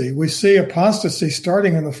apostasy. We see apostasy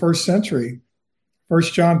starting in the first century.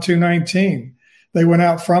 1 John 2:19. They went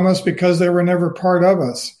out from us because they were never part of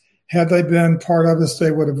us. Had they been part of us,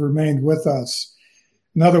 they would have remained with us.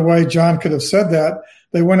 Another way John could have said that,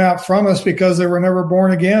 they went out from us because they were never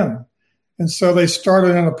born again. And so they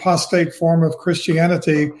started an apostate form of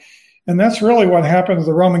Christianity. And that's really what happened to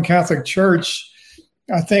the Roman Catholic Church.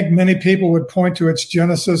 I think many people would point to its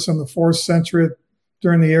genesis in the 4th century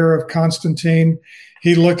during the era of Constantine.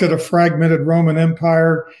 He looked at a fragmented Roman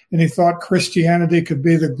Empire and he thought Christianity could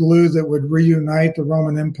be the glue that would reunite the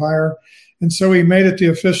Roman Empire. And so he made it the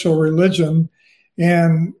official religion,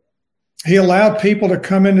 and he allowed people to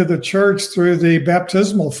come into the church through the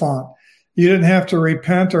baptismal font. You didn't have to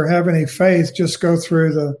repent or have any faith, just go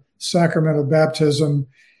through the sacrament of baptism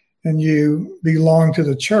and you belong to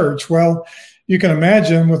the church. Well, you can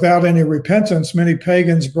imagine, without any repentance, many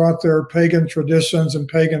pagans brought their pagan traditions and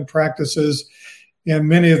pagan practices, and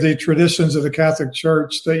many of the traditions of the Catholic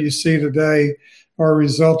Church that you see today are a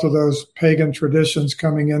result of those pagan traditions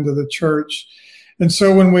coming into the church. And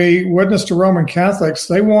so when we witness to Roman Catholics,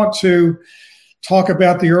 they want to talk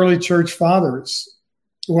about the early church fathers.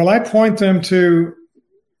 Well, I point them to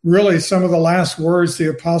really some of the last words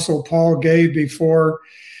the Apostle Paul gave before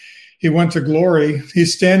he went to glory.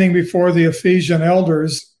 He's standing before the Ephesian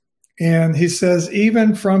elders, and he says,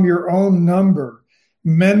 even from your own number,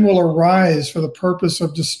 men will arise for the purpose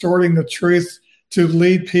of distorting the truth to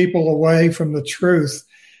lead people away from the truth.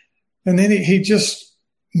 And then he just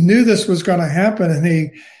knew this was going to happen.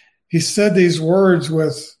 And he said these words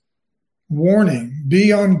with warning,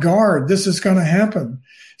 be on guard. This is going to happen.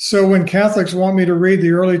 So when Catholics want me to read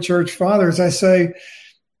the early church fathers, I say,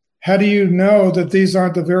 how do you know that these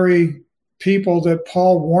aren't the very people that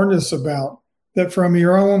Paul warned us about, that from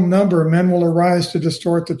your own number, men will arise to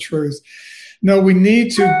distort the truth? No, we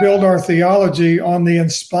need to build our theology on the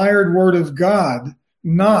inspired word of God,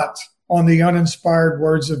 not on the uninspired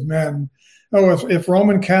words of men. Oh, if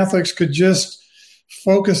Roman Catholics could just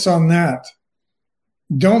focus on that.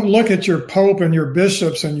 Don't look at your pope and your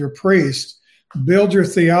bishops and your priests. Build your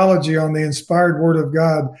theology on the inspired word of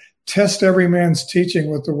God. Test every man's teaching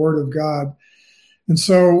with the word of God. And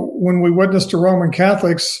so when we witness to Roman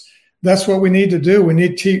Catholics, that's what we need to do. We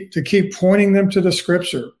need to keep pointing them to the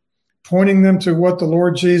scripture, pointing them to what the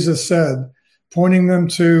Lord Jesus said, pointing them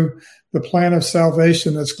to the plan of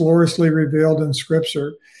salvation that's gloriously revealed in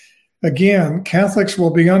scripture. Again, Catholics will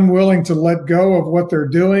be unwilling to let go of what they're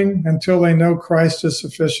doing until they know Christ is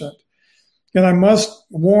sufficient. And I must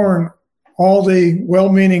warn all the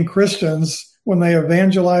well-meaning Christians when they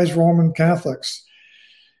evangelize Roman Catholics.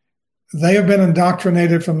 They have been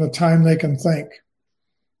indoctrinated from the time they can think.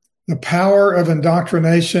 The power of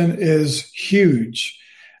indoctrination is huge.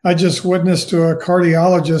 I just witnessed to a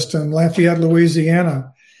cardiologist in Lafayette,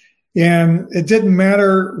 Louisiana, and it didn't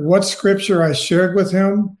matter what scripture I shared with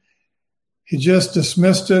him. He just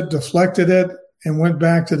dismissed it, deflected it, and went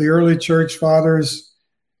back to the early church fathers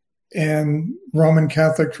and Roman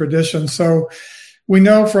Catholic tradition. So we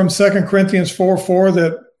know from 2 Corinthians 4:4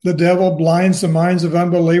 that the devil blinds the minds of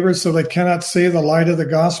unbelievers so they cannot see the light of the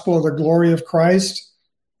gospel or the glory of Christ.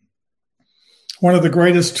 One of the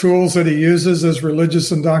greatest tools that he uses is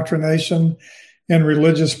religious indoctrination and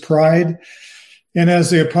religious pride. And as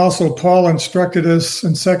the Apostle Paul instructed us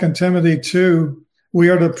in 2 Timothy 2, we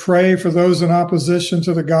are to pray for those in opposition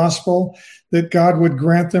to the gospel, that God would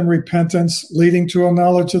grant them repentance, leading to a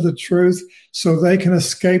knowledge of the truth, so they can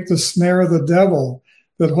escape the snare of the devil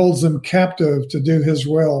that holds them captive to do his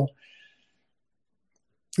will.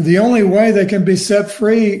 The only way they can be set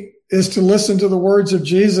free is to listen to the words of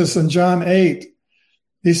Jesus in John 8.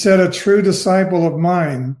 He said, "A true disciple of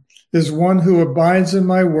mine is one who abides in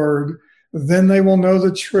my word. Then they will know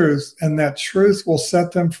the truth, and that truth will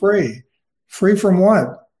set them free." Free from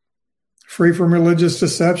what? Free from religious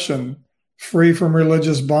deception, free from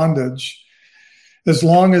religious bondage. As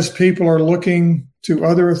long as people are looking to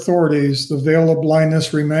other authorities, the veil of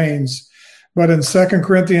blindness remains. But in 2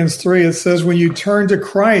 Corinthians 3, it says, when you turn to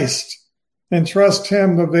Christ and trust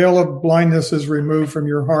him, the veil of blindness is removed from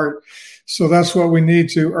your heart. So that's what we need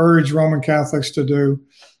to urge Roman Catholics to do.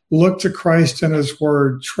 Look to Christ and his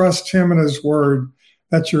word. Trust him and his word.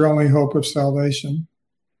 That's your only hope of salvation.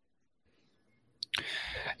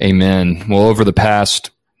 Amen. Well, over the past,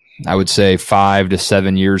 I would say 5 to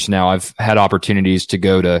 7 years now, I've had opportunities to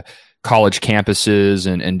go to college campuses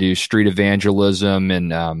and do street evangelism in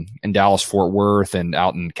Dallas, Fort Worth, and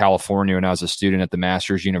out in California when I was a student at the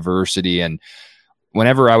Masters University. And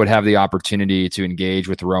whenever I would have the opportunity to engage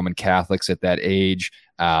with Roman Catholics at that age,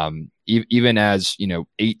 even as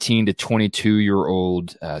 18 to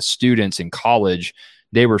 22-year-old students in college,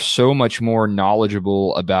 they were so much more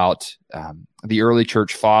knowledgeable about the early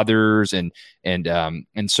church fathers and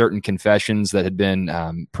certain confessions that had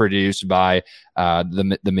been produced by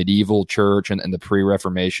the medieval church and the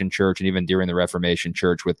pre-Reformation church, and even during the Reformation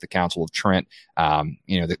church with the Council of Trent,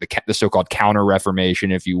 the so-called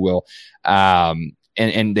Counter-Reformation, if you will.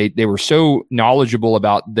 And they were so knowledgeable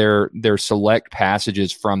about their select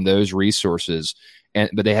passages from those resources,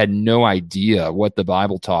 but they had no idea what the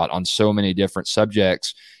Bible taught on so many different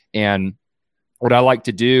subjects. And what I like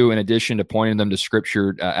to do, in addition to pointing them to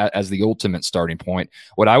Scripture as the ultimate starting point,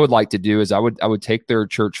 what I would like to do is I would take their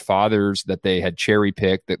church fathers that they had cherry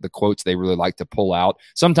picked, the quotes they really like to pull out,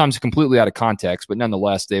 sometimes completely out of context, but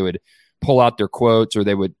nonetheless they would pull out their quotes, or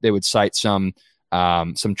they would cite some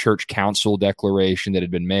church council declaration that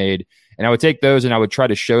had been made. And I would take those and I would try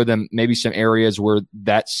to show them maybe some areas where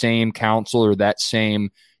that same council or that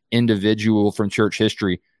same individual from church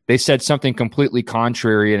history, they said something completely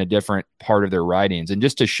contrary in a different part of their writings. And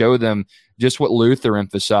just to show them just what Luther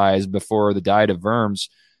emphasized before the Diet of Worms,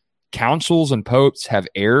 councils and popes have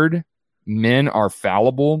erred. Men are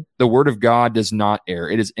fallible. The word of God does not err.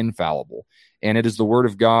 It is infallible. And it is the word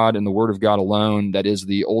of God and the word of God alone that is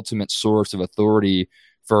the ultimate source of authority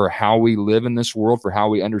for how we live in this world, for how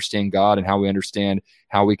we understand God, and how we understand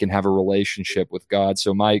how we can have a relationship with God.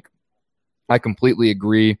 So, Mike, I completely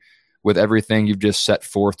agree with everything you've just set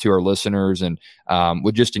forth to our listeners, and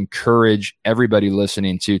would just encourage everybody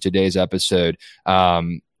listening to today's episode,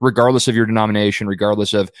 regardless of your denomination,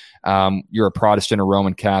 regardless of you're a Protestant or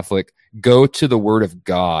Roman Catholic, go to the Word of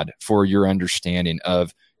God for your understanding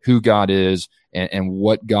of who God is and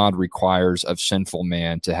what God requires of sinful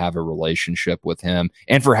man to have a relationship with him,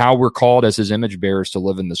 and for how we're called as his image bearers to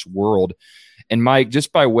live in this world. And Mike,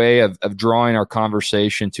 just by way of drawing our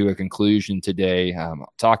conversation to a conclusion today,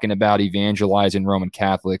 talking about evangelizing Roman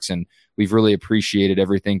Catholics, and we've really appreciated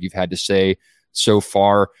everything you've had to say so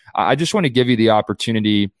far. I just want to give you the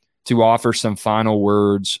opportunity to offer some final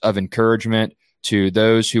words of encouragement to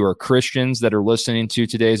those who are Christians that are listening to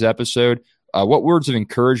today's episode. What words of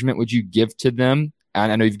encouragement would you give to them? And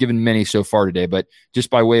I know you've given many so far today, but just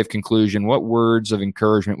by way of conclusion, what words of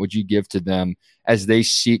encouragement would you give to them as they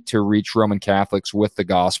seek to reach Roman Catholics with the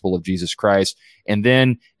gospel of Jesus Christ? And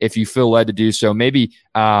then if you feel led to do so, maybe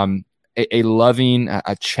a loving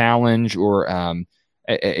a challenge or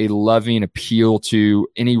a loving appeal to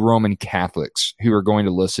any Roman Catholics who are going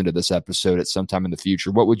to listen to this episode at some time in the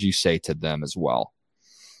future. What would you say to them as well?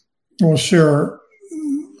 Well, sure.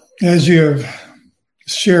 As you have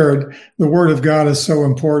shared, the Word of God is so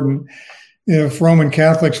important. If Roman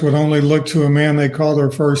Catholics would only look to a man they call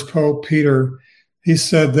their first Pope, Peter, he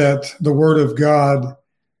said that the Word of God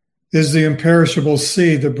is the imperishable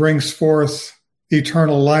seed that brings forth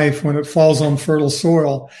eternal life when it falls on fertile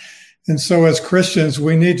soil. And so as Christians,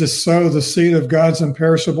 we need to sow the seed of God's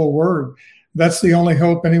imperishable Word. That's the only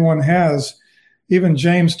hope anyone has. Even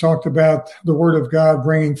James talked about the Word of God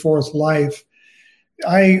bringing forth life.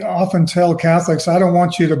 I often tell Catholics, I don't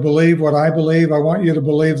want you to believe what I believe. I want you to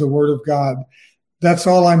believe the Word of God. That's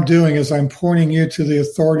all I'm doing, is I'm pointing you to the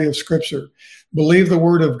authority of Scripture. Believe the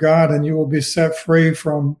Word of God and you will be set free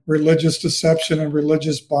from religious deception and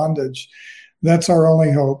religious bondage. That's our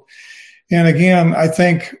only hope. And again, I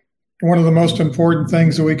think one of the most important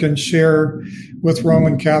things that we can share with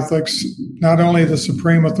Roman Catholics, not only the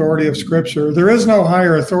supreme authority of Scripture, there is no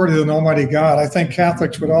higher authority than Almighty God. I think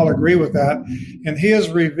Catholics would all agree with that. And he has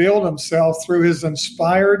revealed himself through his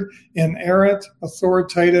inspired, inerrant,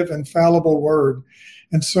 authoritative, infallible Word.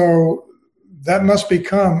 And so that must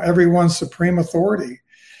become everyone's supreme authority.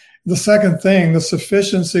 The second thing, the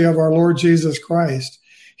sufficiency of our Lord Jesus Christ.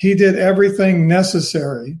 He did everything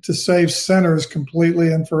necessary to save sinners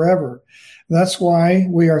completely and forever. That's why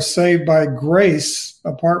we are saved by grace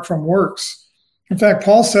apart from works. In fact,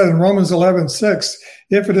 Paul said in Romans 11:6,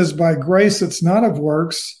 if it is by grace, it's not of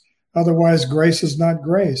works. Otherwise, grace is not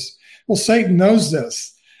grace. Well, Satan knows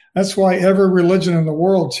this. That's why every religion in the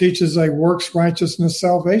world teaches a works righteousness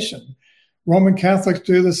salvation. Roman Catholics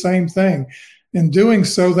do the same thing. In doing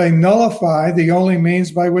so, they nullify the only means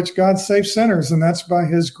by which God saves sinners, and that's by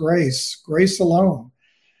his grace alone.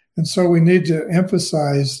 And so we need to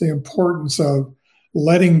emphasize the importance of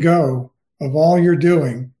letting go of all you're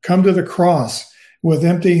doing. Come to the cross with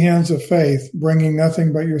empty hands of faith, bringing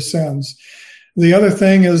nothing but your sins. The other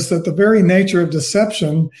thing is that the very nature of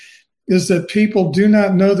deception is that people do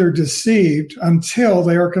not know they're deceived until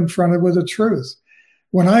they are confronted with the truth.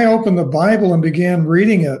 When I opened the Bible and began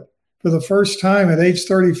reading it, for the first time at age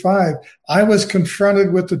 35, I was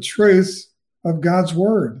confronted with the truth of God's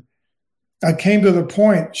Word. I came to the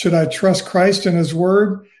point, should I trust Christ and his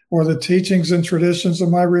Word or the teachings and traditions of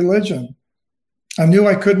my religion? I knew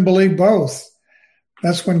I couldn't believe both.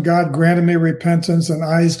 That's when God granted me repentance and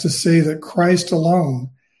eyes to see that Christ alone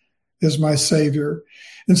is my Savior.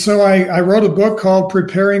 And so I wrote a book called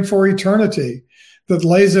Preparing for Eternity that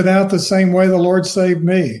lays it out the same way the Lord saved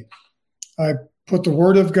me. I put the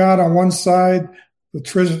Word of God on one side, the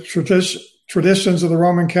traditions of the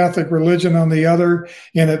Roman Catholic religion on the other,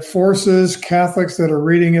 and it forces Catholics that are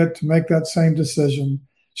reading it to make that same decision.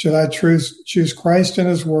 Should I choose Christ and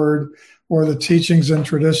his Word or the teachings and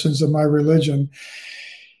traditions of my religion?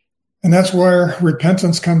 And that's where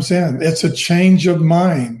repentance comes in. It's a change of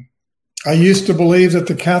mind. I used to believe that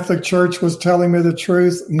the Catholic Church was telling me the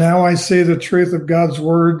truth. Now I see the truth of God's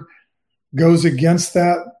Word goes against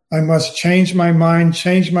that. I must change my mind,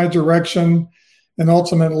 change my direction, and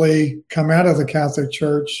ultimately come out of the Catholic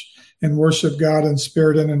Church and worship God in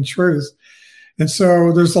spirit and in truth. And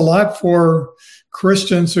so there's a lot for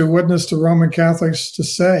Christians who witness to Roman Catholics to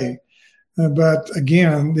say. But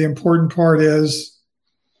again, the important part is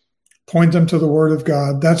point them to the Word of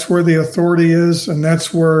God. That's where the authority is, and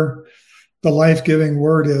that's where the life-giving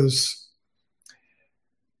Word is.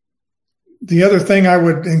 The other thing I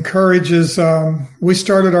would encourage is we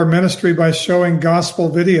started our ministry by showing gospel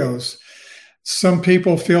videos. Some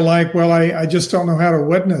people feel like, well, I just don't know how to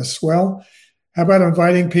witness. Well, how about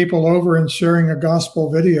inviting people over and sharing a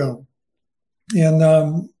gospel video? And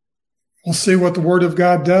we'll see what the Word of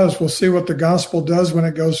God does. We'll see what the gospel does when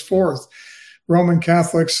it goes forth. Roman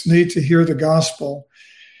Catholics need to hear the gospel.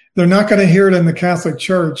 They're not going to hear it in the Catholic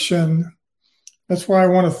Church, and that's why I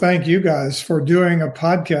want to thank you guys for doing a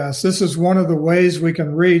podcast. This is one of the ways we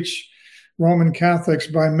can reach Roman Catholics,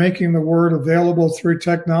 by making the Word available through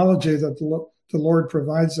technology that the Lord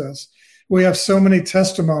provides us. We have so many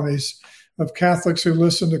testimonies of Catholics who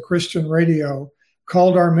listened to Christian radio,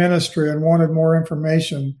 called our ministry and wanted more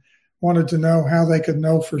information, wanted to know how they could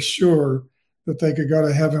know for sure that they could go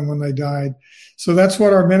to heaven when they died. So that's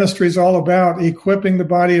what our ministry is all about, equipping the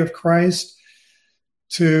body of Christ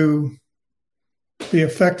to be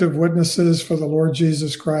effective witnesses for the Lord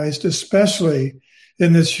Jesus Christ, especially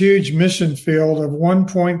in this huge mission field of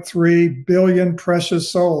 1.3 billion precious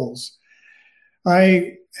souls.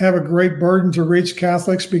 I have a great burden to reach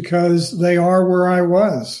Catholics because they are where I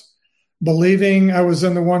was, believing I was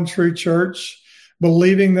in the one true church,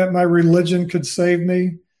 believing that my religion could save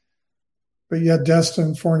me, but yet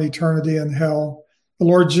destined for an eternity in hell. The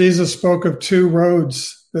Lord Jesus spoke of two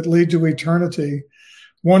roads that lead to eternity.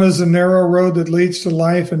 One is a narrow road that leads to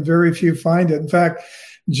life, and very few find it. In fact,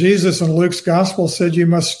 Jesus in Luke's gospel said you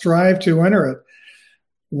must strive to enter it.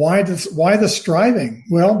 Why the striving?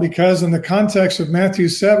 Well, because in the context of Matthew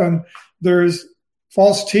 7, there's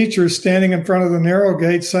false teachers standing in front of the narrow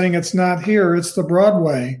gate saying it's not here, it's the broad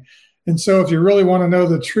way. And so if you really want to know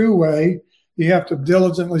the true way, you have to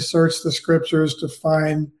diligently search the scriptures to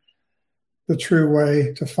find the true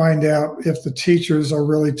way, to find out if the teachers are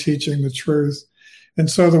really teaching the truth. And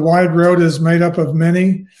so the wide road is made up of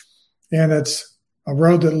many, and it's a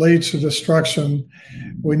road that leads to destruction.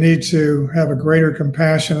 We need to have a greater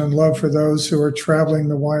compassion and love for those who are traveling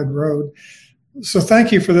the wide road. So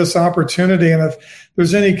thank you for this opportunity. And if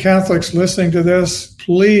there's any Catholics listening to this,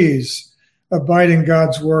 please abide in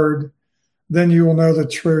God's word. Then you will know the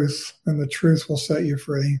truth, and the truth will set you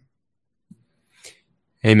free.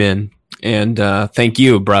 Amen. And thank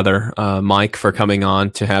you, Brother Mike, for coming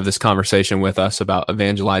on to have this conversation with us about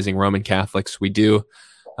evangelizing Roman Catholics. We do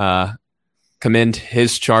commend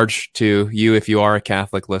his charge to you. If you are a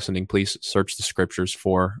Catholic listening, please search the scriptures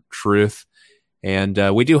for truth. And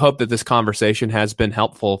we do hope that this conversation has been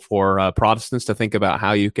helpful for Protestants to think about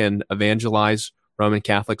how you can evangelize Roman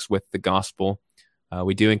Catholics with the gospel.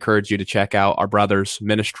 We do encourage you to check out our brother's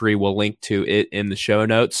ministry. We'll link to it in the show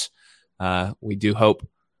notes. We do hope,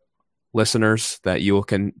 listeners, that you will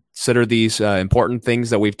consider these important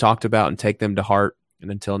things that we've talked about and take them to heart.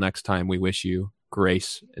 And until next time, we wish you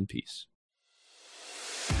grace and peace.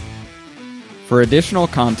 For additional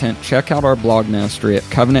content, check out our blog ministry at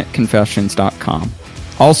covenantconfessions.com.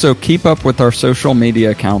 Also, keep up with our social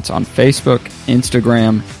media accounts on Facebook,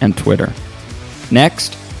 Instagram, and Twitter.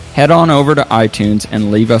 Next, head on over to iTunes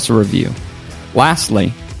and leave us a review. Lastly,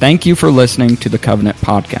 thank you for listening to the Covenant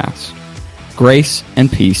Podcast. Grace and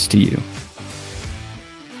peace to you.